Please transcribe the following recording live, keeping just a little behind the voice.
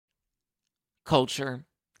culture,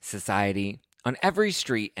 society, on every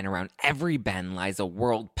street and around every bend lies a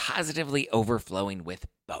world positively overflowing with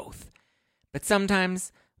both. But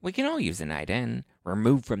sometimes we can all use a night in,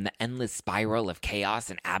 removed from the endless spiral of chaos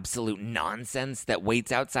and absolute nonsense that waits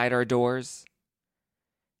outside our doors.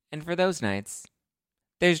 And for those nights,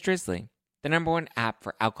 there's Drizzly, the #1 app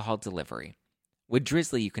for alcohol delivery. With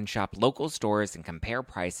Drizzly, you can shop local stores and compare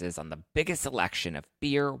prices on the biggest selection of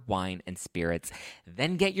beer, wine, and spirits,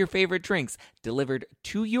 then get your favorite drinks delivered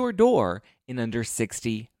to your door in under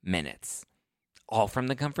 60 minutes. All from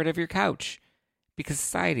the comfort of your couch. Because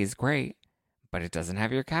society is great, but it doesn't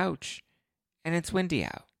have your couch. And it's windy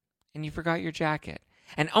out, and you forgot your jacket.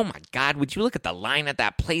 And oh my God, would you look at the line at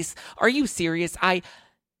that place? Are you serious?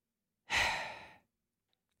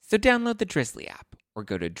 So download the Drizzly app or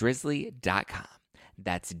go to drizzly.com.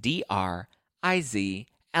 That's DRIZLY.com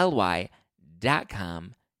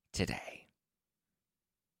today.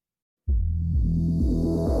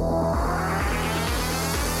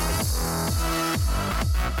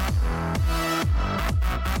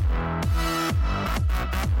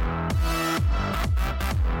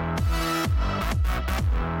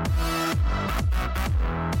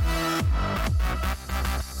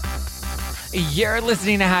 You're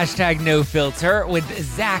listening to #NoFilter with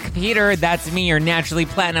Zach Peter. That's me, your naturally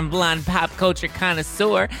platinum blonde pop culture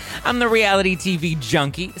connoisseur. I'm the reality TV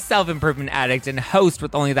junkie, self-improvement addict, and host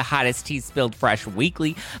with only the hottest tea spilled fresh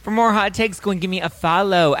weekly. For more hot takes, go and give me a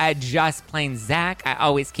follow at Just Plain Zach. I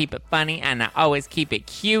always keep it funny and I always keep it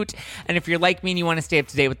cute. And if you're like me and you want to stay up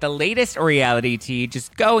to date with the latest reality tea,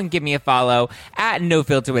 just go and give me a follow at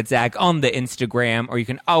NoFilter with Zach on the Instagram, or you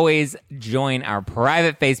can always join our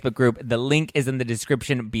private Facebook group. The link is in the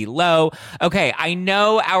description below. Okay, I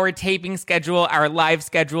know our taping schedule, our live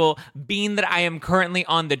schedule, being that I am currently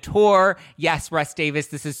on the tour. Yes, Russ Davis,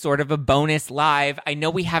 this is sort of a bonus live. I know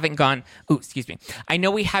we haven't gone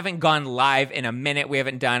live in a minute. We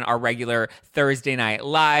haven't done our regular Thursday night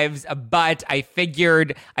lives, but I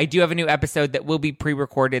figured I do have a new episode that will be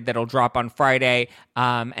pre-recorded that'll drop on Friday.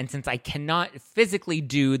 And since I cannot physically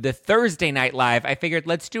do the Thursday night live, I figured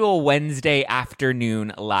let's do a Wednesday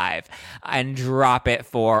afternoon live and drop it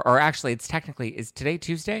is today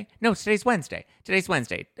Tuesday? No, today's Wednesday. Today's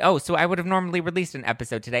Wednesday. Oh, so I would have normally released an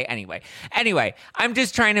episode today anyway. Anyway, I'm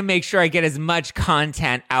just trying to make sure I get as much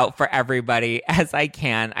content out for everybody as I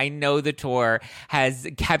can. I know the tour has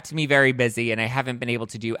kept me very busy and I haven't been able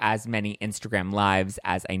to do as many Instagram lives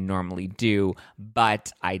as I normally do,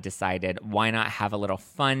 but I decided why not have a little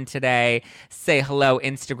fun today? Say hello,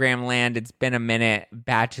 Instagram land. It's been a minute.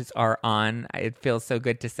 Badges are on. It feels so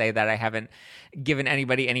good to say that I haven't given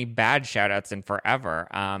anybody any bad shout outs in forever.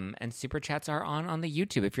 And super chats are on the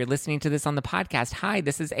YouTube. If you're listening to this on the podcast, hi,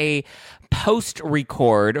 this is a post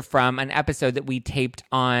record from an episode that we taped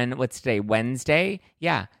on, what's today, Wednesday?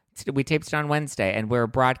 Yeah. We taped it on Wednesday and we're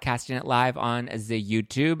broadcasting it live on the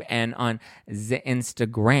YouTube and on the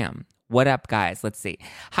Instagram. What up, guys? Let's see.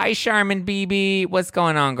 Hi, Charmin BB. What's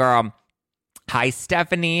going on, girl? Hi,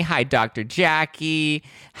 Stephanie. Hi, Dr. Jackie.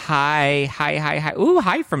 Hi. Ooh,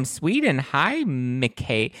 hi from Sweden. Hi,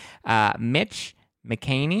 Mitch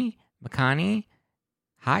McCaney.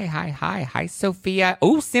 Hi, Sophia.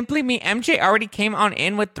 Oh, Simply Me MJ already came on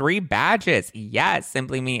in with 3 badges. Yes,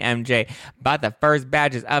 Simply Me MJ bought the first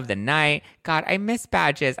badges of the night. God, I miss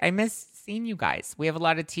badges. I miss seeing you guys. We have a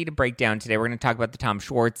lot of tea to break down today. We're going to talk about the Tom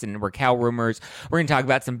Schwartz and Raquel rumors. We're going to talk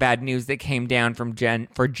about some bad news that came down from Jen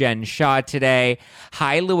Shah today.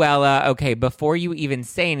 Hi, Luella. Okay, before you even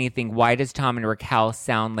say anything, why does Tom and Raquel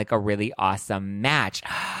sound like a really awesome match?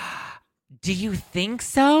 Do you think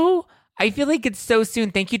so? I feel like it's so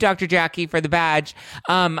soon. Thank you, Dr. Jackie, for the badge.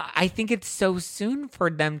 I think it's so soon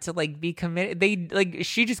for them to be committed.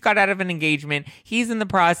 She just got out of an engagement. He's in the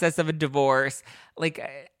process of a divorce.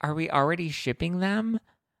 Are we already shipping them?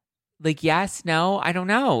 Yes, no, I don't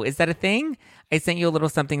know. Is that a thing? I sent you a little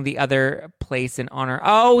something the other place in honor.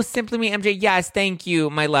 Oh, Simply Me MJ. Yes, thank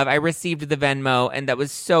you, my love. I received the Venmo, and that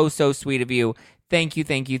was so, so sweet of you. Thank you.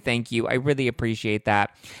 I really appreciate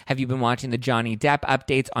that. Have you been watching the Johnny Depp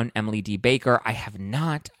updates on Emily D. Baker? I have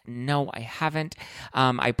not. No, I haven't.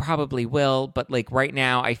 I probably will, but right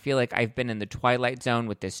now, I feel like I've been in the twilight zone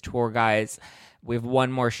with this tour, guys. We have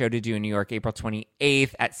one more show to do in New York, April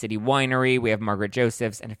 28th at City Winery. We have Margaret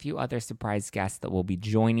Josephs and a few other surprise guests that will be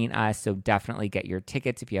joining us. So definitely get your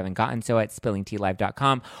tickets if you haven't gotten so at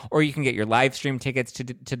spillingtealive.com, or you can get your live stream tickets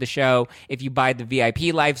to the show if you buy the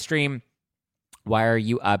VIP live stream. Why are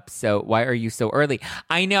you so early?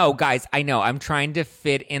 I know, guys. I'm trying to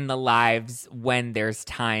fit in the lives when there's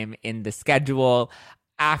time in the schedule.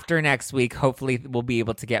 after next week, hopefully we'll be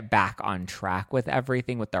able to get back on track with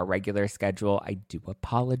everything with our regular schedule. I do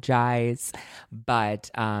apologize.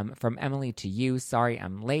 But from Emily to you, sorry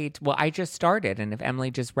I'm late. Well, I just started. And if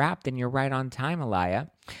Emily just wrapped, then you're right on time,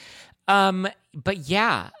 Alaya. But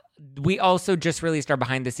yeah. We also just released our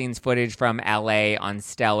behind-the-scenes footage from LA on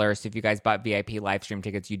Stellar. So if you guys bought VIP live stream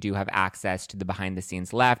tickets, you do have access to the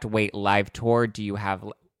behind-the-scenes left. Wait, live tour,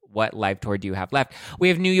 what live tour do you have left? We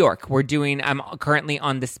have New York. I'm currently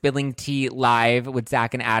on the Spilling Tea Live with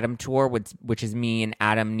Zach and Adam tour, which is me and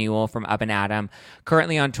Adam Newell from Up and Adam.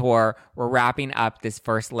 Currently on tour. We're wrapping up this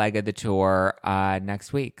first leg of the tour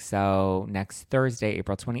next week. So next Thursday,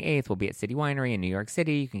 April 28th, we'll be at City Winery in New York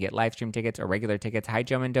City. You can get live stream tickets or regular tickets. Hi,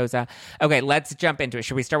 Joe Mendoza. Okay, let's jump into it.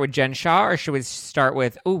 Should we start with Jen Shah or should we start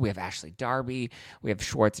with, we have Ashley Darby. We have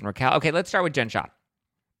Schwartz and Raquel. Okay, let's start with Jen Shah.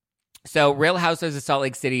 So Real Housewives of Salt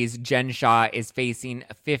Lake City's Jen Shah is facing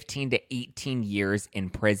 15 to 18 years in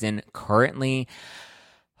prison currently.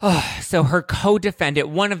 So her co-defendant,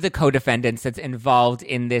 one of the co-defendants that's involved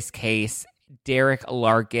in this case, Derek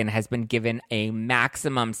Larkin, has been given a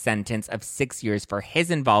maximum sentence of 6 years for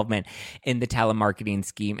his involvement in the telemarketing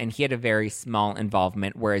scheme. And he had a very small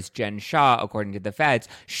involvement, whereas Jen Shah, according to the feds,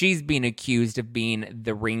 she's being accused of being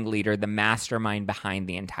the ringleader, the mastermind behind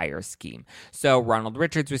the entire scheme. So Ronald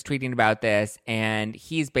Richards was tweeting about this, and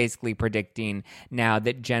he's basically predicting now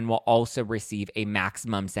that Jen will also receive a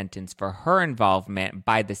maximum sentence for her involvement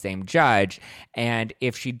by the same judge. And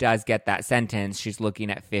if she does get that sentence, she's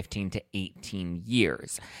looking at 15 to 18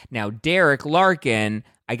 years. Now, Derek Larkin,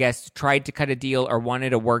 I guess, tried to cut a deal or wanted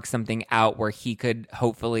to work something out where he could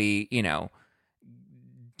hopefully,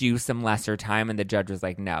 do some lesser time. And the judge was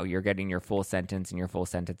like, no, you're getting your full sentence, and your full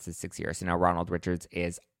sentence is 6 years. So now Ronald Richards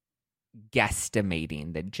is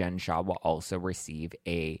guesstimating that Jen Shah will also receive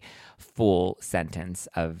a full sentence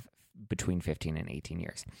of between 15 and 18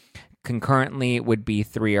 years. Concurrently would be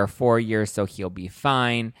 3 or 4 years, so he'll be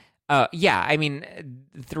fine.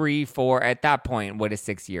 3, 4, at that point, what is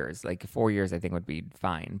 6 years? Like 4 years, I think would be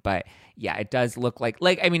fine. But yeah, it does look like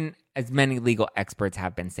as many legal experts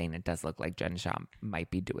have been saying, it does look like Jen Shah might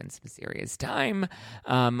be doing some serious time.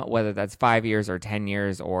 Whether that's 5 years or 10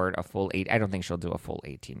 years or a full 8, I don't think she'll do a full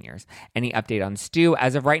 18 years. Any update on Stu?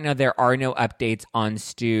 As of right now, there are no updates on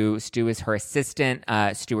Stu. Stu is her assistant,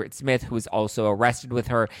 Stuart Smith, who was also arrested with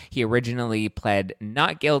her. He originally pled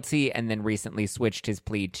not guilty and then recently switched his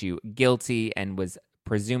plea to guilty and was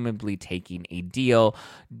presumably taking a deal.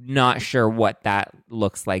 Not sure what that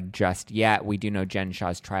looks like just yet. We do know Jen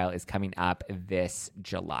Shah's trial is coming up this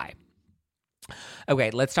July.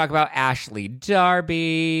 Okay, let's talk about Ashley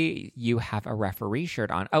Darby. You have a referee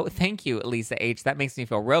shirt on. Oh, thank you, Lisa H. That makes me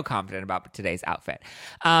feel real confident about today's outfit.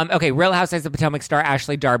 Okay, Real Housewives of Potomac star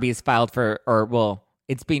Ashley Darby is filed for,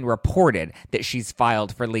 it's being reported that she's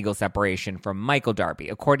filed for legal separation from Michael Darby.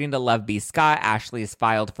 According to Love B. Scott, Ashley is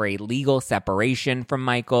filed for a legal separation from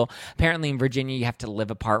Michael. Apparently in Virginia, you have to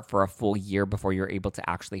live apart for a full year before you're able to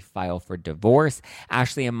actually file for divorce.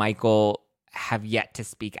 Ashley and Michael have yet to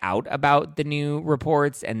speak out about the new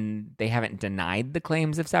reports, and they haven't denied the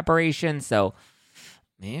claims of separation. So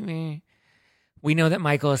maybe... We know that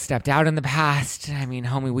Michael has stepped out in the past. I mean,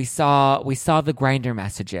 homie, we saw the Grindr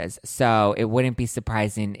messages, so it wouldn't be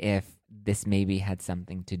surprising if this maybe had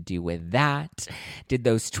something to do with that. Did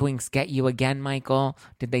those twinks get you again, Michael?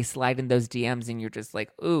 Did they slide in those DMs and you're just like,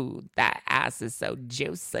 ooh, that ass is so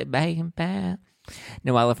juicy, baby?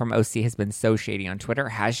 Noella from OC has been so shady on Twitter.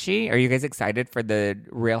 Has she? Are you guys excited for the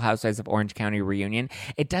Real Housewives of Orange County reunion?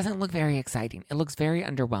 It doesn't look very exciting. It looks very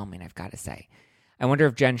underwhelming, I've got to say. I wonder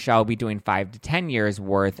if Jen Shah will be doing 5 to 10 years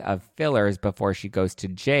worth of fillers before she goes to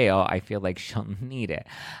jail. I feel like she'll need it.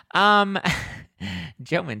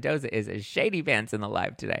 Joe Mendoza is a shady pants in the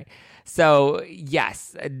live today. So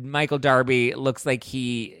yes, Michael Darby looks like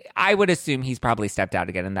I would assume he's probably stepped out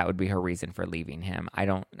again, and that would be her reason for leaving him.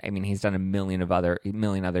 He's done a million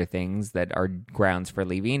other things that are grounds for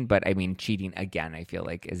leaving, but cheating again, I feel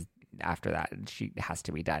like is after that, she has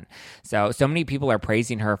to be done. So many people are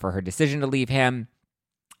praising her for her decision to leave him.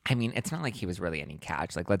 It's not like he was really any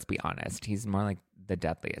catch. Like, let's be honest. He's more like the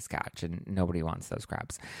deadliest catch, and nobody wants those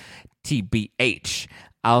crabs. TBH.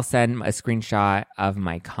 I'll send a screenshot of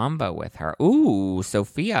my combo with her. Ooh,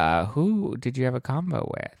 Sophia. Who did you have a combo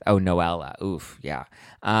with? Oh, Noella. Oof, yeah.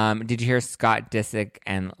 Did you hear Scott Disick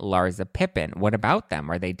and Larsa Pippen? What about them?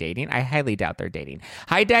 Are they dating? I highly doubt they're dating.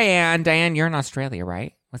 Hi, Diane. Diane, you're in Australia,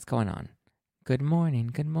 right? What's going on? Good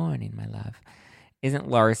morning, my love. Isn't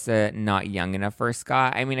Larsa not young enough for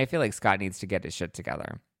Scott? I feel like Scott needs to get his shit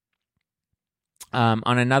together. On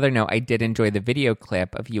another note, I did enjoy the video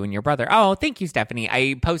clip of you and your brother. Oh, thank you, Stephanie.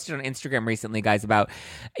 I posted on Instagram recently, guys, about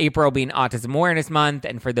April being Autism Awareness Month.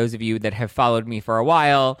 And for those of you that have followed me for a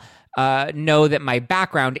while, know that my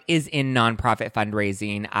background is in nonprofit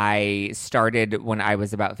fundraising. I started when I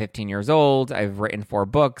was about 15 years old. I've written 4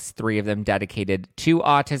 books, 3 of them dedicated to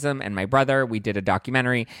autism and my brother. We did a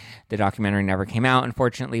documentary. The documentary never came out,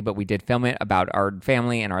 unfortunately, but we did film it about our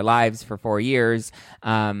family and our lives for 4 years.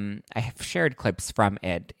 I have shared clips from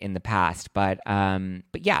it in the past, but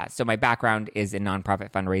yeah, so my background is in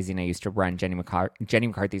nonprofit fundraising. I used to run Jenny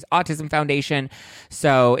McCarthy's Autism Foundation,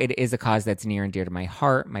 so it is a cause that's near and dear to my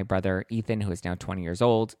heart. My brother Ethan, who is now 20 years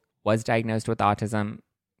old, was diagnosed with autism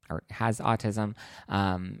or has autism.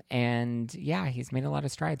 And yeah, he's made a lot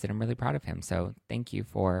of strides and I'm really proud of him. So thank you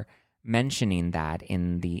for mentioning that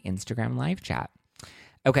in the Instagram live chat.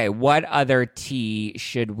 Okay, what other tea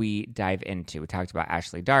should we dive into? We talked about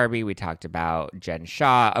Ashley Darby. We talked about Jen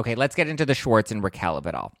Shah. Okay, let's get into the Schwartz and Raquel of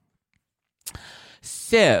it all.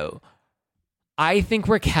 So I think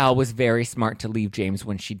Raquel was very smart to leave James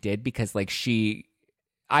when she did because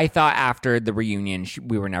I thought after the reunion,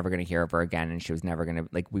 we were never going to hear of her again, and she was never going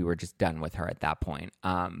to, we were just done with her at that point.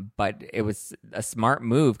 But it was a smart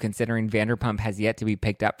move considering Vanderpump has yet to be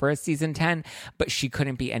picked up for a season 10, but she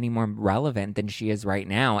couldn't be any more relevant than she is right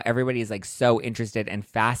now. Everybody is so interested and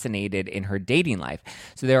fascinated in her dating life.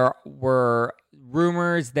 So there were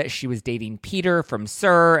rumors that she was dating Peter from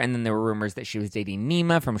Sir, and then there were rumors that she was dating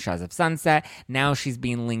Nima from Shahs of Sunset. Now she's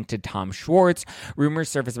being linked to Tom Schwartz. Rumors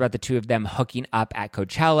surface about the two of them hooking up at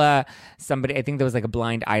Coachella. I think there was a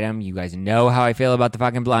blind item. You guys know how I feel about the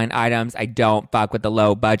fucking blind items. I don't fuck with the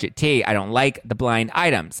low budget tea. I don't like the blind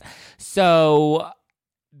items. So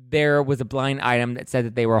there was a blind item that said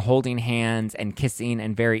that they were holding hands and kissing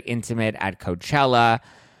and very intimate at Coachella.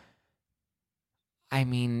 I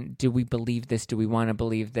mean, do we believe this? Do we want to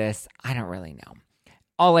believe this? I don't really know.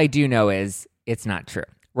 All I do know is it's not true.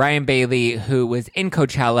 Ryan Bailey, who was in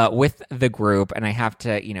Coachella with the group, and I have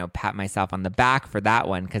to, pat myself on the back for that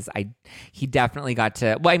one because he definitely got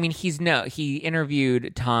to. Well, I mean, he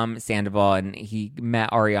interviewed Tom Sandoval and he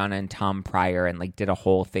met Ariana and Tom Pryor and did a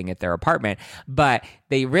whole thing at their apartment. But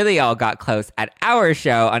they really all got close at our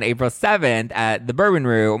show on April 7th at the Bourbon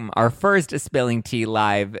Room, our first Spilling Tea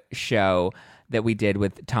live show that we did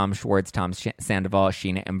with Tom Schwartz, Tom Sandoval,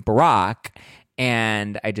 Sheena, and Brock.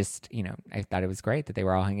 And I just, I thought it was great that they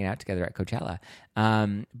were all hanging out together at Coachella.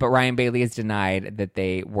 But Ryan Bailey has denied that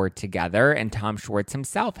they were together, and Tom Schwartz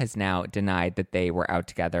himself has now denied that they were out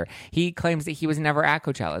together. He claims that he was never at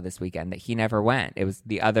Coachella this weekend, that he never went. It was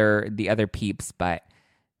the other peeps, but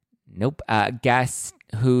nope. Guess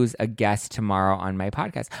who's a guest tomorrow on my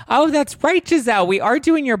podcast? Oh, that's right, Giselle. We are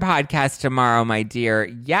doing your podcast tomorrow, my dear.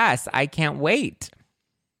 Yes, I can't wait.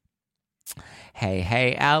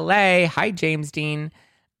 Hey, LA. Hi, James Dean.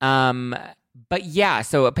 But yeah,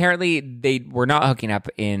 so apparently they were not hooking up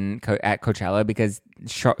at Coachella because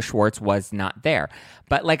Schwartz was not there.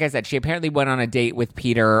 But like I said, she apparently went on a date with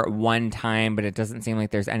Peter one time, but it doesn't seem like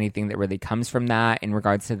there's anything that really comes from that. In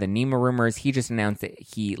regards to the Nima rumors, he just announced that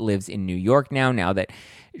he lives in New York now that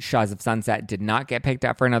Shahs of Sunset did not get picked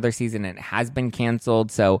up for another season and it has been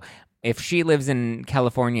canceled. So if she lives in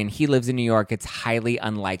California and he lives in New York, it's highly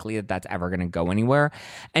unlikely that that's ever going to go anywhere.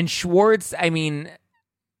 And Schwartz, I mean,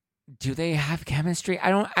 do they have chemistry? I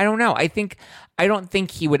don't know. I don't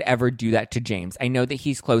think he would ever do that to James. I know that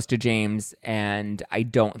he's close to James, and I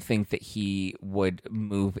don't think that he would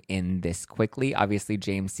move in this quickly. Obviously,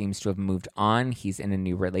 James seems to have moved on. He's in a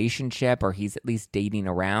new relationship, or he's at least dating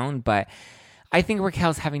around, but I think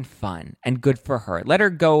Raquel's having fun, and good for her. Let her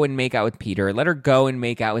go and make out with Peter. Let her go and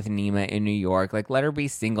make out with Nima in New York. Let her be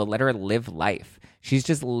single. Let her live life. She's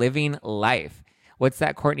just living life. What's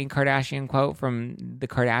that Kourtney Kardashian quote from the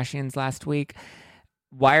Kardashians last week?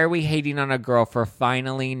 Why are we hating on a girl for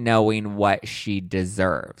finally knowing what she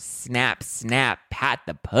deserves? Snap, snap, pat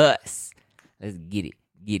the puss. Let's get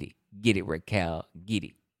it, Raquel.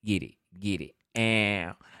 Get it.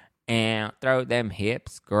 And throw them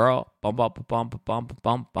hips, girl. Bum, bum, bum, bum, bum,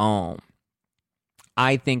 bum, bum.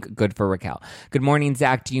 I think good for Raquel. Good morning,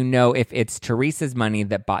 Zach. Do you know if it's Teresa's money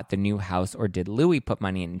that bought the new house, or did Louis put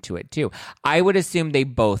money into it too? I would assume they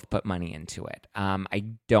both put money into it. I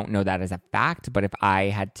don't know that as a fact, but if I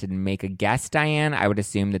had to make a guess, Diane, I would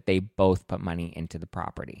assume that they both put money into the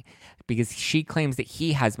property because she claims that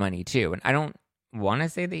he has money too. And I don't want to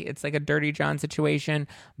say that it's a Dirty John situation,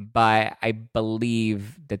 but I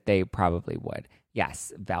believe that they probably would.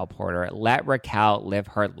 Yes, Val Porter. Let Raquel live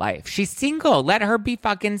her life. She's single. Let her be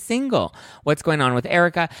fucking single. What's going on with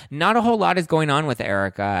Erica? Not a whole lot is going on with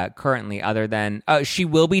Erica currently, other than she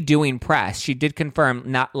will be doing press. She did confirm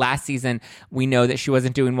not last season. We know that she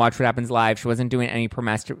wasn't doing Watch What Happens Live. She wasn't doing any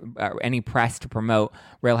press to promote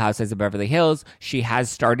Real Housewives of Beverly Hills. She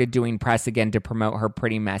has started doing press again to promote her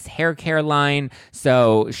Pretty Mess hair care line.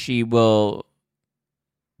 So she will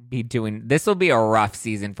be doing, this will be a rough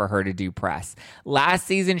season for her to do press. Last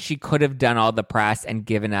season she could have done all the press and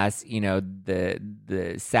given us, you know,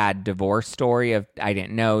 the sad divorce story of I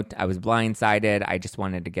didn't know, I was blindsided, I just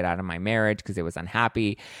wanted to get out of my marriage because it was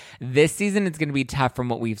unhappy. This season it's going to be tough from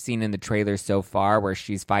what we've seen in the trailers so far, where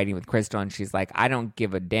she's fighting with Crystal and she's like, I don't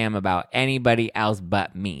give a damn about anybody else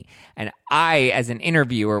but me. And I, as an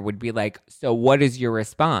interviewer, would be like, so what is your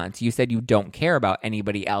response? You said you don't care about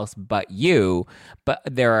anybody else but you, but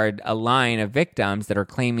there are a line of victims that are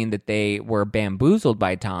claiming that they were bamboozled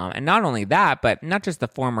by Tom. And not only that, but not just the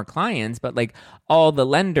former clients, but like all the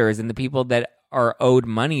lenders and the people that are owed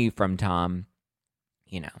money from Tom.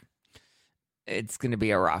 You know, it's going to be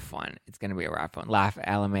a rough one. It's going to be a rough one. Laugh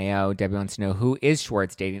LMAO. Debbie wants to know, who is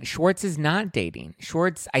Schwartz dating? Schwartz is not dating.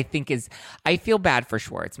 Schwartz, I think, I feel bad for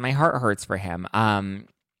Schwartz. My heart hurts for him.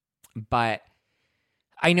 But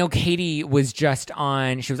I know Katie was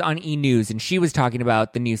on E! News, and she was talking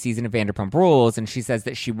about the new season of Vanderpump Rules, and she says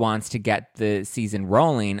that she wants to get the season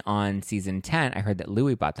rolling on season 10. I heard that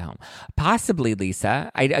Louis bought the home. Possibly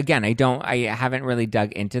Lisa. I haven't really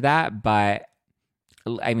dug into that, but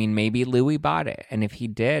I mean, maybe Louis bought it. And if he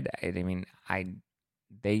did,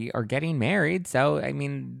 they are getting married. So, I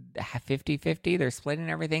mean, 50-50, they're splitting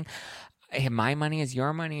everything. My money is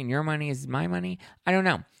your money and your money is my money. I don't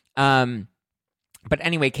know. But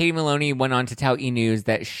anyway, Katie Maloney went on to tell E! News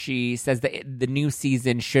that she says that the new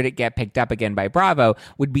season, should it get picked up again by Bravo,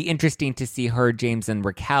 would be interesting to see her, James, and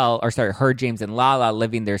Lala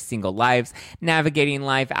living their single lives, navigating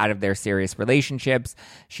life out of their serious relationships.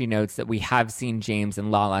 She notes that we have seen James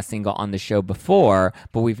and Lala single on the show before,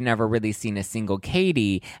 but we've never really seen a single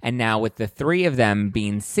Katie. And now with the three of them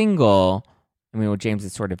being single, I mean, well, James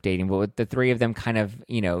is sort of dating, but with the three of them kind of,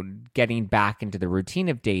 you know, getting back into the routine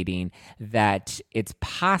of dating, that it's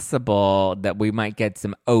possible that we might get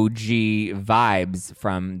some OG vibes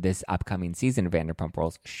from this upcoming season of Vanderpump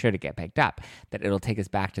Rules, should it get picked up. That it'll take us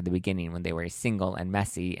back to the beginning when they were single and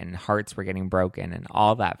messy and hearts were getting broken and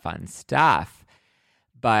all that fun stuff.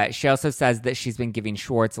 But she also says that she's been giving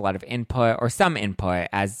Schwartz a lot of input, or some input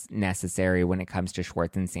as necessary when it comes to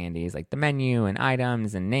Schwartz and Sandy's, like the menu and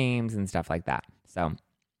items and names and stuff like that. So,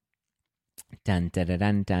 dun, dun, dun,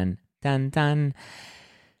 dun, dun, dun, dun.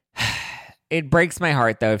 It breaks my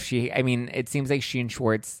heart, though. It seems like she and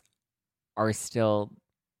Schwartz are still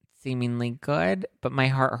seemingly good, but my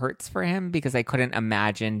heart hurts for him because I couldn't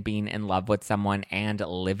imagine being in love with someone and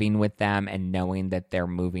living with them and knowing that they're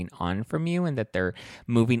moving on from you and that they're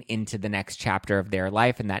moving into the next chapter of their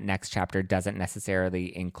life, and that next chapter doesn't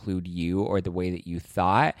necessarily include you or the way that you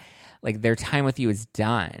thought. Like, their time with you is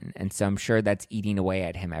done, and so I'm sure that's eating away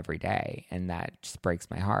at him every day, and that just breaks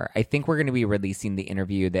my heart. I think we're going to be releasing the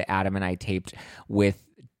interview that Adam and I taped with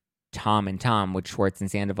Tom and Tom with Schwartz and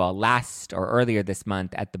Sandoval earlier this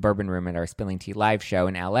month at the Bourbon Room at our Spilling Tea live show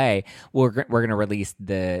in LA. We're going to release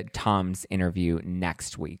the Tom's interview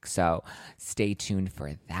next week, so stay tuned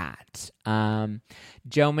for that.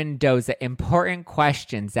 Joe Mendoza, important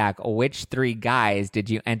question, Zach. Which three guys did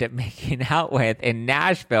you end up making out with in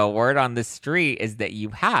Nashville? Word on the street is that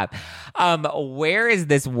you have. Where is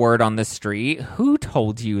this word on the street? Who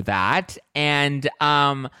told you that? And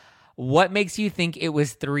what makes you think it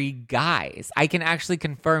was three guys? I can actually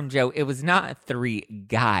confirm, Joe, it was not three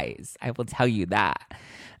guys. I will tell you that.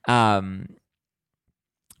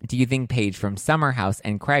 Do you think Paige from Summer House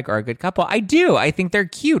and Craig are a good couple? I do. I think they're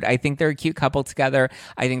cute. I think they're a cute couple together.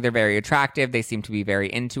 I think they're very attractive. They seem to be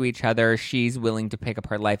very into each other. She's willing to pick up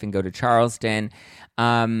her life and go to Charleston.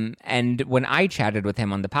 And when I chatted with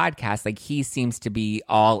him on the podcast, like, he seems to be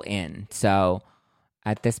all in. So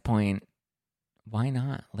at this point, why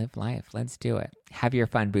not? Live life. Let's do it. Have your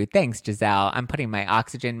fun, boo. Thanks, Giselle. I'm putting my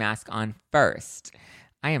oxygen mask on first.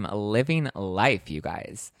 I am living life, you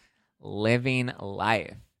guys. Living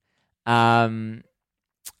life. Wow,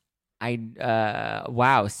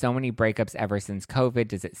 so many breakups ever since COVID.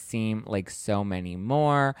 Does it seem like so many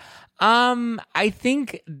more? I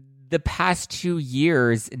think the past 2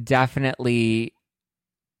 years definitely.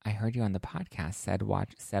 I heard you on the podcast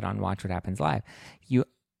said on Watch What Happens Live.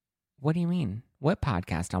 What do you mean? What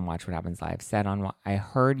podcast on Watch What Happens Live I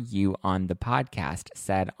heard you on the podcast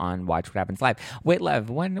said on Watch What Happens Live. Wait, Lev,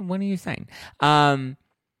 when are you saying?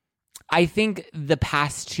 I think the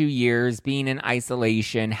past 2 years being in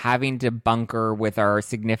isolation, having to bunker with our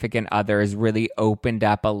significant others really opened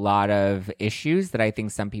up a lot of issues that I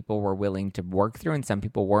think some people were willing to work through and some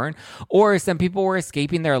people weren't. Or some people were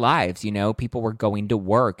escaping their lives, people were going to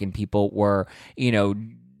work and people were,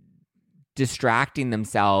 distracting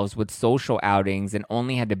themselves with social outings and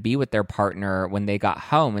only had to be with their partner when they got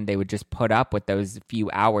home, and they would just put up with those few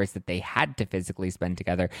hours that they had to physically spend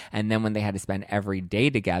together. And then when they had to spend every day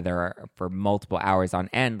together for multiple hours on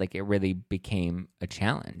end, like it really became a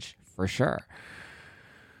challenge for sure.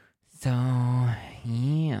 So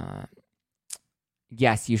yeah.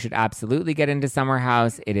 Yes, you should absolutely get into Summer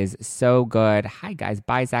House. It is so good. Hi, guys.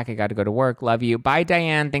 Bye, Zach. I got to go to work. Love you. Bye,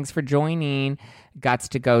 Diane. Thanks for joining. Gots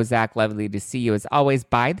to go, Zach. Lovely to see you as always.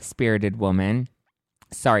 Bye, the spirited woman.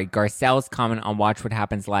 Sorry, Garcelle's comment on Watch What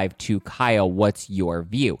Happens Live to Kyle. What's your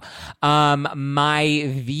view? My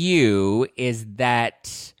view is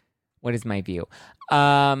that... What is my view?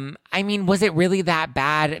 Was it really that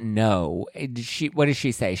bad? No. What did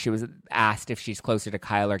she say? She was asked if she's closer to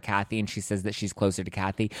Kyle or Kathy, and she says that she's closer to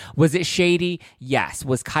Kathy. Was it shady? Yes.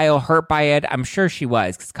 Was Kyle hurt by it? I'm sure she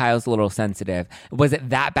was, because Kyle's a little sensitive. Was it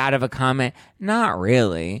that bad of a comment? Not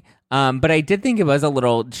really. But I did think it was a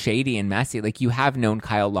little shady and messy. Like, you have known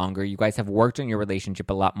Kyle longer. You guys have worked on your relationship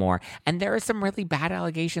a lot more. And there are some really bad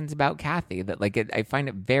allegations about Kathy that, I find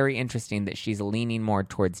it very interesting that she's leaning more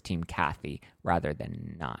towards Team Kathy rather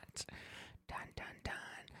than not. Dun, dun, dun.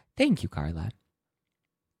 Thank you, Carla.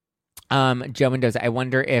 Joe Mendoza, I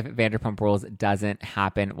wonder if Vanderpump Rules doesn't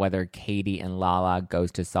happen, whether Katie and Lala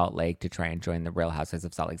goes to Salt Lake to try and join the Real Housewives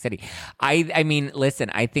of Salt Lake City.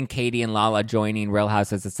 Listen, I think Katie and Lala joining Real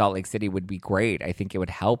Housewives of Salt Lake City would be great. I think it would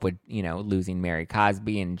help with, losing Mary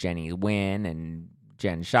Cosby and Jenny Wynn and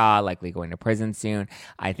Jen Shah likely going to prison soon.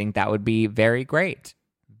 I think that would be very great.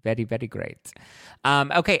 Very, very great.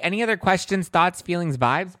 Okay, any other questions, thoughts, feelings,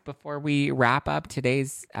 vibes before we wrap up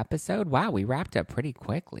today's episode? Wow, we wrapped up pretty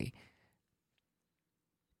quickly.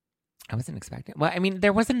 I wasn't expecting. Well,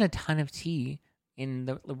 there wasn't a ton of tea in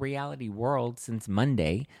the reality world since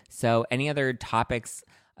Monday. So any other topics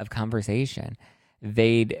of conversation,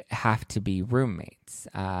 they'd have to be roommates.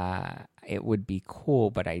 It would be cool,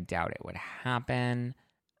 but I doubt it would happen.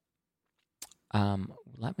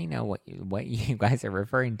 Let me know what you guys are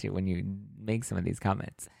referring to when you make some of these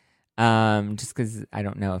comments. Just because I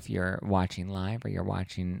don't know if you're watching live or you're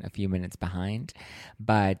watching a few minutes behind.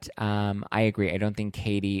 But I agree. I don't think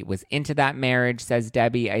Katie was into that marriage, says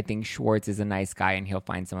Debbie. I think Schwartz is a nice guy and he'll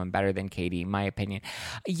find someone better than Katie, in my opinion.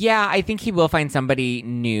 Yeah, I think he will find somebody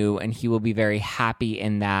new and he will be very happy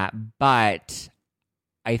in that. But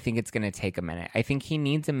I think it's going to take a minute. I think he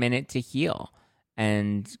needs a minute to heal.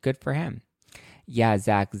 And good for him. Yeah,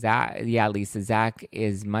 Lisa. Zach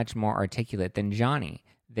is much more articulate than Johnny.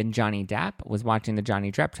 Then Johnny Depp was watching the Johnny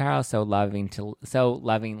Depp trial, so loving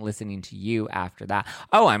listening to you after that.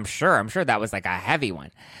 Oh, I'm sure that was like a heavy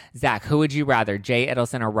one. Zach, who would you rather, Jay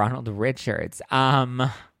Edelson or Ronald Richards?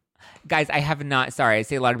 Guys, I have not, sorry, I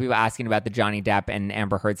see a lot of people asking about the Johnny Depp and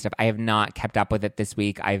Amber Heard stuff. I have not kept up with it this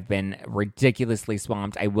week. I've been ridiculously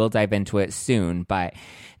swamped. I will dive into it soon, but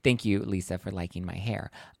thank you, Lisa, for liking my hair.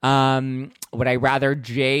 Would I rather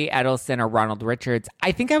Jay Edelson or Ronald Richards?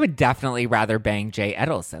 I think I would definitely rather bang Jay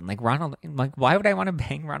Edelson. Why would I want to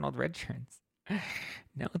bang Ronald Richards?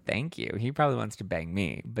 No, thank you. He probably wants to bang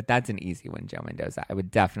me, but that's an easy one, Joe Mendoza. I would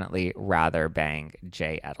definitely rather bang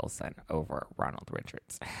Jay Edelson over Ronald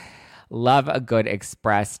Richards. Love a good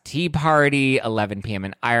express tea party, 11 p.m.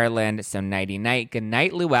 in Ireland. So nighty-night. Good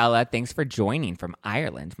night, Luella. Thanks for joining from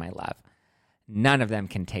Ireland, my love. None of them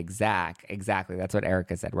can take Zach. Exactly. That's what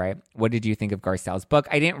Erica said, right? What did you think of Garcelle's book?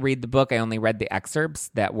 I didn't read the book. I only read the excerpts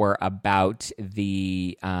that were about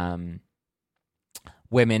the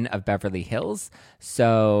women of Beverly Hills.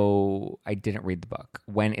 So I didn't read the book.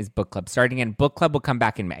 When is book club starting? And book club will come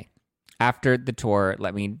back in May. After the tour,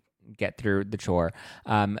 let me get through the chore.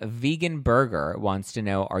 Vegan Burger wants to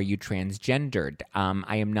know, are you transgendered?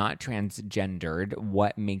 I am not transgendered.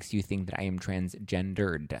 What makes you think that I am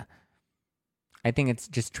transgendered? I think it's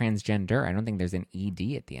just transgender. I don't think there's an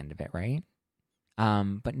ED at the end of it, right?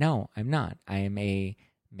 But no, I'm not. I am a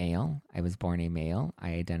male. I was born a male.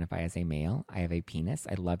 I identify as a male. I have a penis.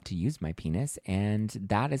 I love to use my penis. And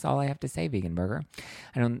that is all I have to say, Vegan Burger.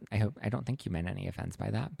 I don't think you meant any offense by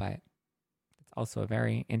that, but it's also a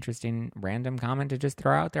very interesting random comment to just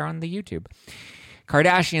throw out there on the YouTube.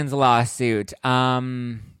 Kardashian's lawsuit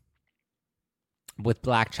with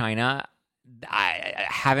Black China. I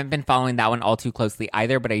haven't been following that one all too closely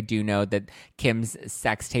either, but I do know that Kim's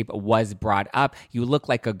sex tape was brought up. You look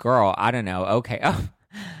like a girl. I don't know. Okay.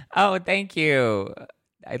 Oh, thank you.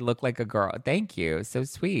 I look like a girl. Thank you. So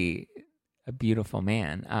sweet. A beautiful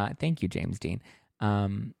man. Thank you, James Dean.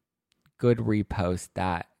 Good repost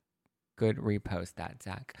that.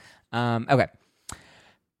 Zach. Okay.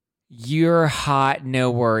 You're hot,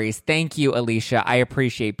 no worries. Thank you, Alicia. I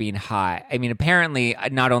appreciate being hot. I mean, apparently,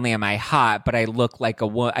 not only am I hot, but I look like a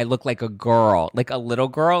girl, like a little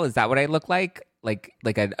girl. Is that what I look like? Like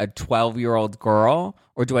a 12-year-old girl,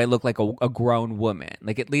 or do I look like a grown woman?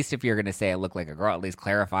 Like, at least if you're gonna say I look like a girl, at least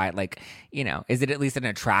clarify. Like, is it at least an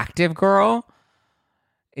attractive girl?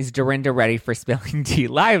 Is Dorinda ready for Spilling Tea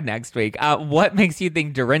Live next week? What makes you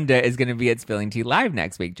think Dorinda is going to be at Spilling Tea Live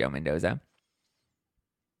next week, Joe Mendoza?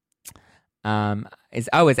 Is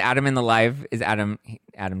Adam in the live?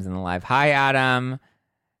 Adam's in the live. Hi, Adam.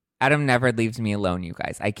 Adam never leaves me alone, you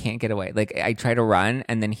guys. I can't get away. Like, I try to run,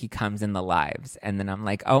 and then he comes in the lives, and then I'm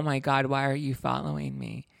like, oh my God, why are you following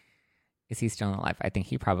me? Is he still in the live? I think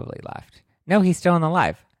he probably left. No, he's still in the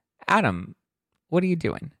live. Adam, what are you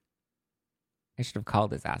doing? I should have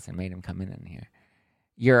called his ass and made him come in here.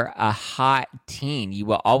 You're a hot teen. You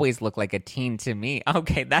will always look like a teen to me.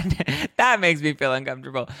 Okay, that makes me feel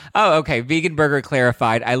uncomfortable. Oh, okay. Vegan burger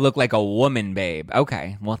clarified. I look like a woman, babe.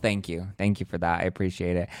 Okay. Well, thank you. Thank you for that. I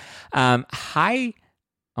appreciate it. Hi.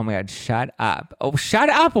 Oh my God, shut up. Oh, shut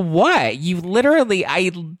up. What? You literally,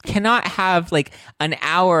 I cannot have like an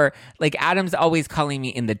hour. Like, Adam's always calling me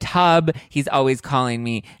in the tub. He's always calling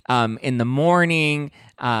me in the morning.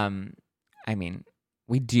 I mean,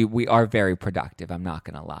 we are very productive. I'm not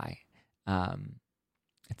going to lie.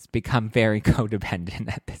 It's become very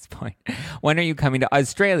codependent at this point. When are you coming to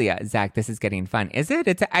Australia? Zach, this is getting fun. Is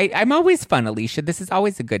it? I'm always fun, Alicia. This is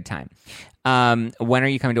always a good time. When are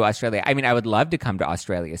you coming to Australia? I mean, I would love to come to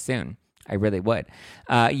Australia soon. I really would.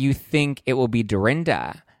 You think it will be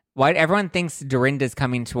Dorinda? Why everyone thinks Dorinda's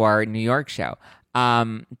coming to our New York show?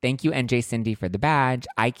 Thank you, NJ Cindy, for the badge.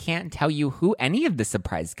 I can't tell you who any of the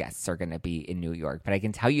surprise guests are going to be in New York, but I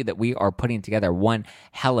can tell you that we are putting together one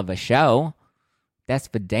hell of a show. That's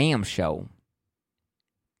for damn show.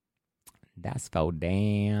 That's for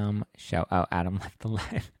damn show. Oh, Adam left the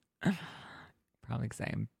live. Probably because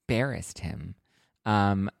I embarrassed him.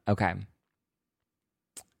 Okay.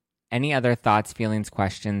 Any other thoughts, feelings,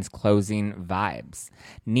 questions, closing vibes?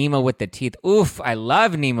 Nima with the teeth. Oof, I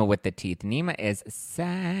love Nima with the teeth. Nima is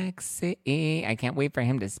sexy. I can't wait for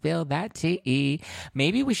him to spill that tea.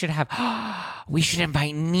 Maybe we should invite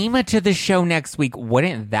Nima to the show next week.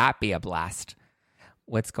 Wouldn't that be a blast?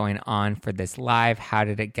 What's going on for this live? How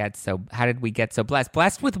did we get so blessed?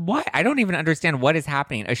 Blessed with what? I don't even understand what is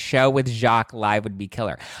happening. A show with Jacques live would be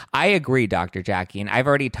killer. I agree, Dr. Jackie, and I've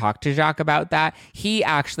already talked to Jacques about that. He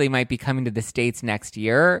actually might be coming to the States next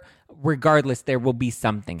year. Regardless, there will be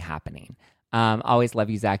something happening. Always love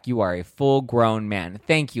you, Zach. You are a full-grown man.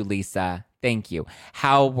 Thank you, Lisa. Thank you.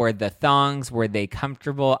 How were the thongs? Were they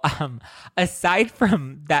comfortable? Aside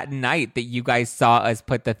from that night that you guys saw us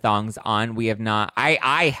put the thongs on, we have not.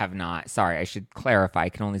 I have not. Sorry, I should clarify. I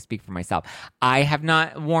can only speak for myself. I have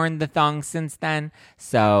not worn the thongs since then.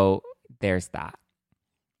 So there's that.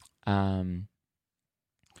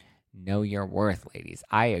 Know your worth, ladies.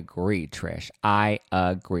 I agree, Trish. I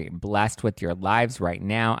agree. Blessed with your lives right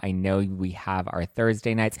now. I know we have our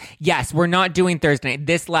Thursday nights. Yes, we're not doing Thursday night.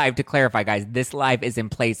 This live, to clarify, guys, this live is in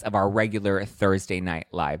place of our regular Thursday night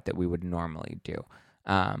live that we would normally do.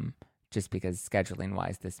 Just because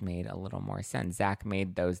scheduling-wise, this made a little more sense. Zach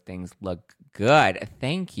made those things look good.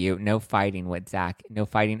 Thank you. No fighting with Zach. No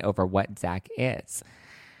fighting over what Zach is.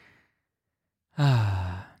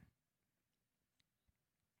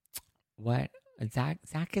 What?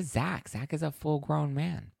 Zach is Zach. Zach is a full-grown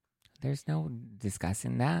man. There's no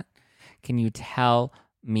discussing that. Can you tell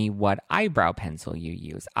me what eyebrow pencil you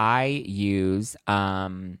use? I use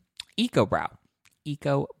Eco Brow.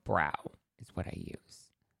 Eco Brow is what I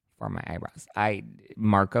use for my eyebrows.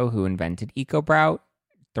 Marco, who invented Eco Brow,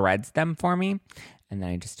 threads them for me, and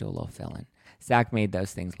then I just do a little fill-in. Zach made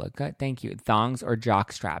those things look good. Thank you. Thongs or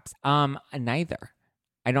jock straps? Neither.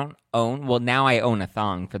 I don't own, well, now I own a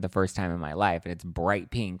thong for the first time in my life, and it's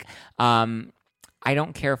bright pink. I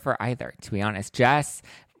don't care for either, to be honest. Jess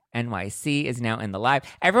NYC is now in the live.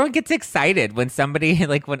 Everyone gets excited when somebody,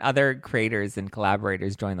 like when other creators and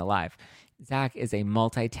collaborators join the live. Zach is a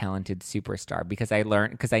multi-talented superstar because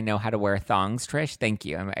I know how to wear thongs, Trish. Thank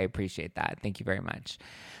you. I appreciate that. Thank you very much.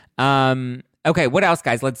 Okay, what else,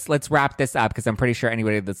 guys? Let's wrap this up because I'm pretty sure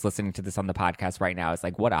anybody that's listening to this on the podcast right now is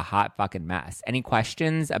like, what a hot fucking mess. Any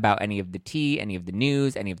questions about any of the tea, any of the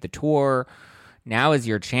news, any of the tour? Now is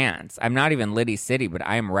your chance. I'm not even Liddy City, but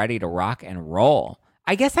I am ready to rock and roll.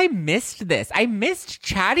 I guess I missed this. I missed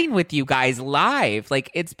chatting with you guys live.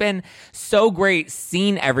 Like, it's been so great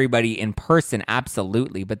seeing everybody in person,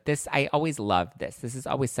 absolutely. But this, I always love this. This is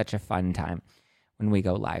always such a fun time when we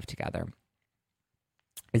go live together.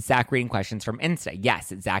 Is Zach reading questions from Insta?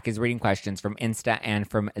 Yes, Zach is reading questions from Insta and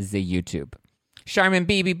from the YouTube. Charmin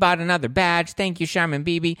Beebe bought another badge. Thank you, Charmin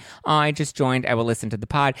Beebe. Oh, I just joined. I will listen to the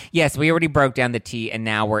pod. Yes, we already broke down the tea, and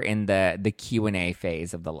now we're in the Q&A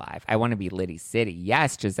phase of the live. I want to be Liddy City.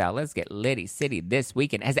 Yes, Giselle, let's get Liddy City this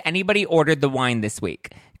weekend. Has anybody ordered the wine this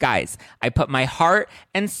week? Guys, I put my heart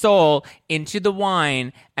and soul into the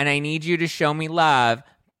wine, and I need you to show me love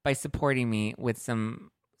by supporting me with some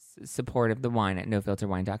support of the wine at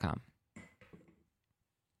nofilterwine.com.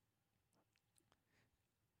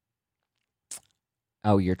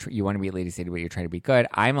 Oh, you want to be Lady City, but you're trying to be good.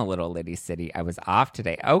 I'm a little Lady City. I was off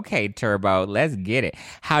today. Okay, Turbo, let's get it.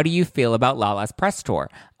 How do you feel about Lala's press tour?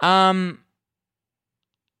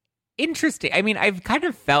 Interesting. I mean, I've kind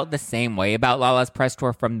of felt the same way about Lala's press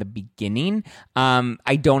tour from the beginning.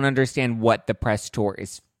 I don't understand what the press tour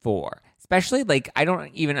is for. Especially, like, I don't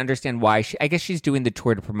even understand why. I guess she's doing the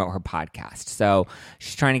tour to promote her podcast. So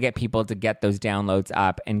she's trying to get people to get those downloads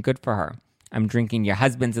up, and good for her. I'm drinking Your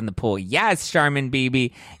Husband's in the Pool. Yes, Charmin Beebe.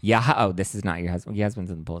 Yeah. Oh, this is not your husband. Your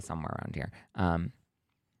Husband's in the Pool somewhere around here.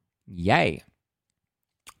 Yay.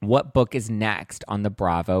 What book is next on the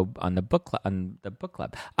book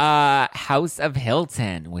club? House of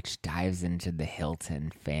Hilton, which dives into the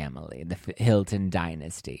Hilton family, the Hilton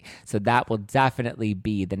dynasty. So that will definitely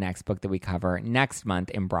be the next book that we cover next month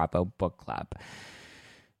in Bravo Book Club.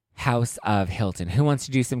 House of Hilton. Who wants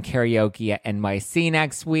to do some karaoke at NYC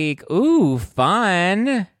next week? Ooh,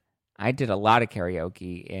 fun. I did a lot of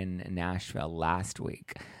karaoke in Nashville last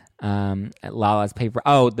week. At Lala's paper.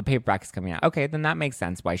 Oh, the paperback is coming out. Okay, then that makes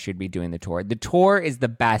sense why she'd be doing the tour. The tour is the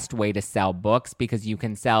best way to sell books because you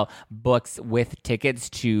can sell books with tickets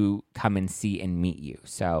to come and see and meet you.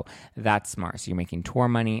 So that's smart. So you're making tour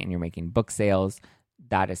money and you're making book sales.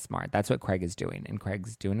 That is smart. That's what Craig is doing, and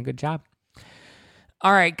Craig's doing a good job.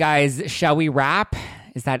 All right, guys, shall we wrap?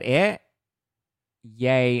 Is that it?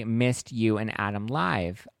 Yay, missed you and Adam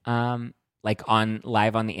live. Like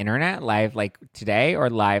live on the internet, live like today, or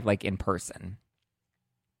live like in person?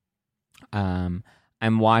 I'm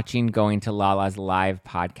watching going to Lala's live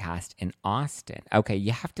podcast in Austin. Okay,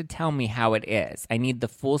 you have to tell me how it is. I need the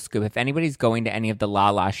full scoop. If anybody's going to any of the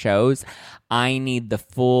Lala shows, I need the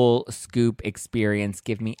full scoop experience.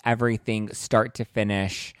 Give me everything, start to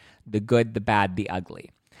finish. The good, the bad, the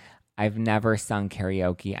ugly. I've never sung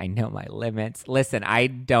karaoke. I know my limits. Listen, I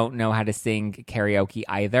don't know how to sing karaoke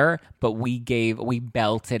either, but we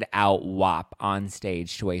belted out WAP on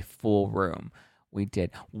stage to a full room. We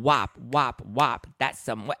did WAP, WAP, WAP. That's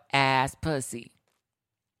some wet ass pussy.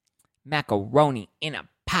 Macaroni in a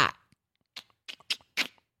pot.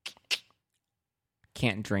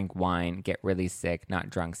 Can't drink wine, get really sick,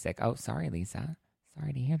 not drunk sick. Oh, sorry, Lisa.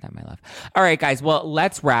 Sorry to hear that, my love. All right, guys. Well,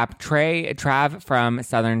 let's wrap. Trav from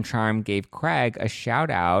Southern Charm gave Craig a shout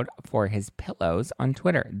out for his pillows on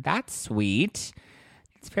Twitter. That's sweet.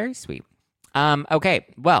 It's very sweet. Okay.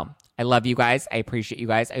 Well, I love you guys. I appreciate you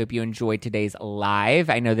guys. I hope you enjoyed today's live.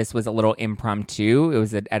 I know this was a little impromptu. It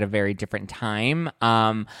was at a very different time.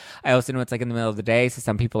 I also know it's like in the middle of the day, so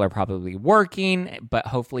some people are probably working, but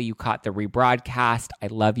hopefully you caught the rebroadcast. I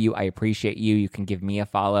love you. I appreciate you. You can give me a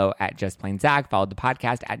follow at Just Plain Zach. Follow the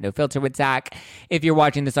podcast at No Filter with Zach. If you're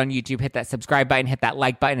watching this on YouTube, hit that subscribe button, hit that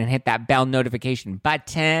like button, and hit that bell notification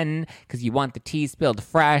button because you want the tea spilled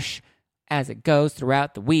fresh as it goes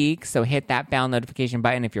throughout the week. So hit that bell notification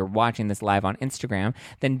button. If you're watching this live on Instagram,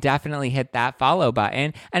 then definitely hit that follow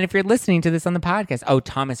button. And if you're listening to this on the podcast,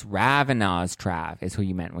 Thomas Ravenaugh's Trav is who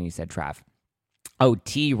you meant when you said Trav.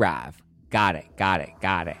 T-Rav. Got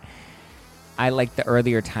it. I like the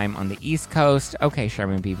earlier time on the East Coast. Okay,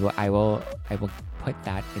 Charmin people, I will put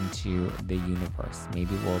that into the universe.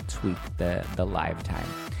 Maybe we'll tweak the live time.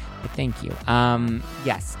 But thank you.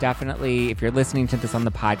 Yes, definitely. If you're listening to this on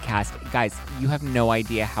the podcast, guys, you have no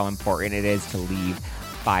idea how important it is to leave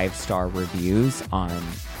 5-star reviews on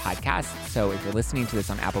podcasts. So if you're listening to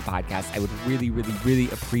this on Apple Podcasts, I would really, really,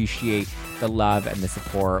 really appreciate the love and the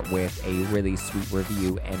support with a really sweet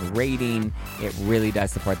review and rating. It really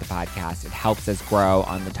does support the podcast. It helps us grow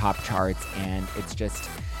on the top charts, and it's just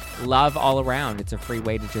love all around. It's a free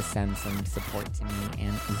way to just send some support to me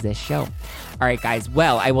and this show. All right, guys.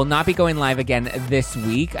 Well, I will not be going live again this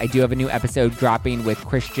week. I do have a new episode dropping with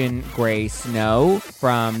Christian Gray Snow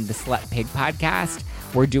from the Slut Pig podcast.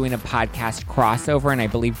 We're doing a podcast crossover, and I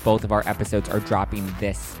believe both of our episodes are dropping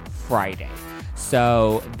this Friday.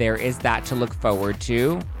 So there is that to look forward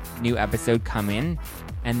to. New episode coming.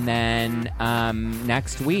 And then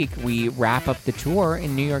next week, we wrap up the tour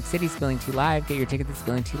in New York City, Spilling Tea Live. Get your tickets at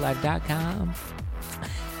spillingtealive.com.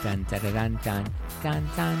 Dun, dun, dun, dun, dun, dun,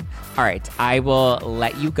 dun. All right, I will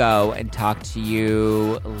let you go and talk to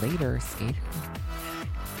you later, skater.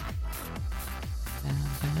 Bye,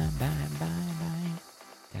 bye, bye, bye.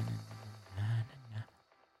 Dun, dun, dun, dun, dun.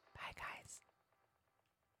 Bye, guys.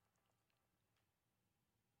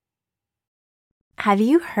 Have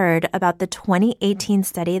you heard about the 2018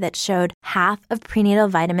 study that showed half of prenatal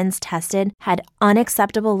vitamins tested had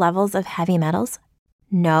unacceptable levels of heavy metals?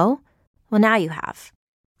 No? Well, now you have.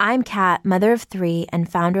 I'm Kat, mother of 3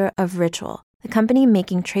 and founder of Ritual, the company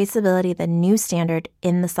making traceability the new standard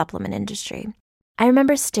in the supplement industry. I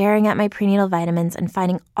remember staring at my prenatal vitamins and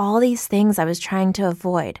finding all these things I was trying to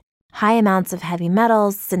avoid: high amounts of heavy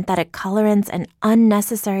metals, synthetic colorants, and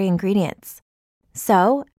unnecessary ingredients.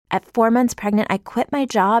 So, at 4 months pregnant, I quit my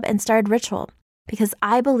job and started Ritual because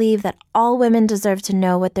I believe that all women deserve to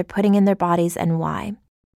know what they're putting in their bodies and why.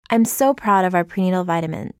 I'm so proud of our prenatal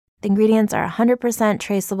vitamin. The ingredients are 100%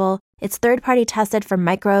 traceable, it's third-party tested for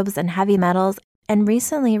microbes and heavy metals, and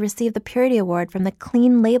recently received the Purity Award from the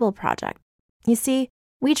Clean Label Project. You see,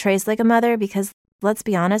 we trace like a mother because, let's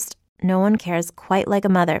be honest, no one cares quite like a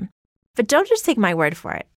mother. But don't just take my word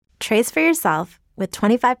for it. Trace for yourself with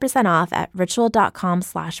 25% off at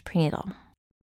ritual.com/prenatal.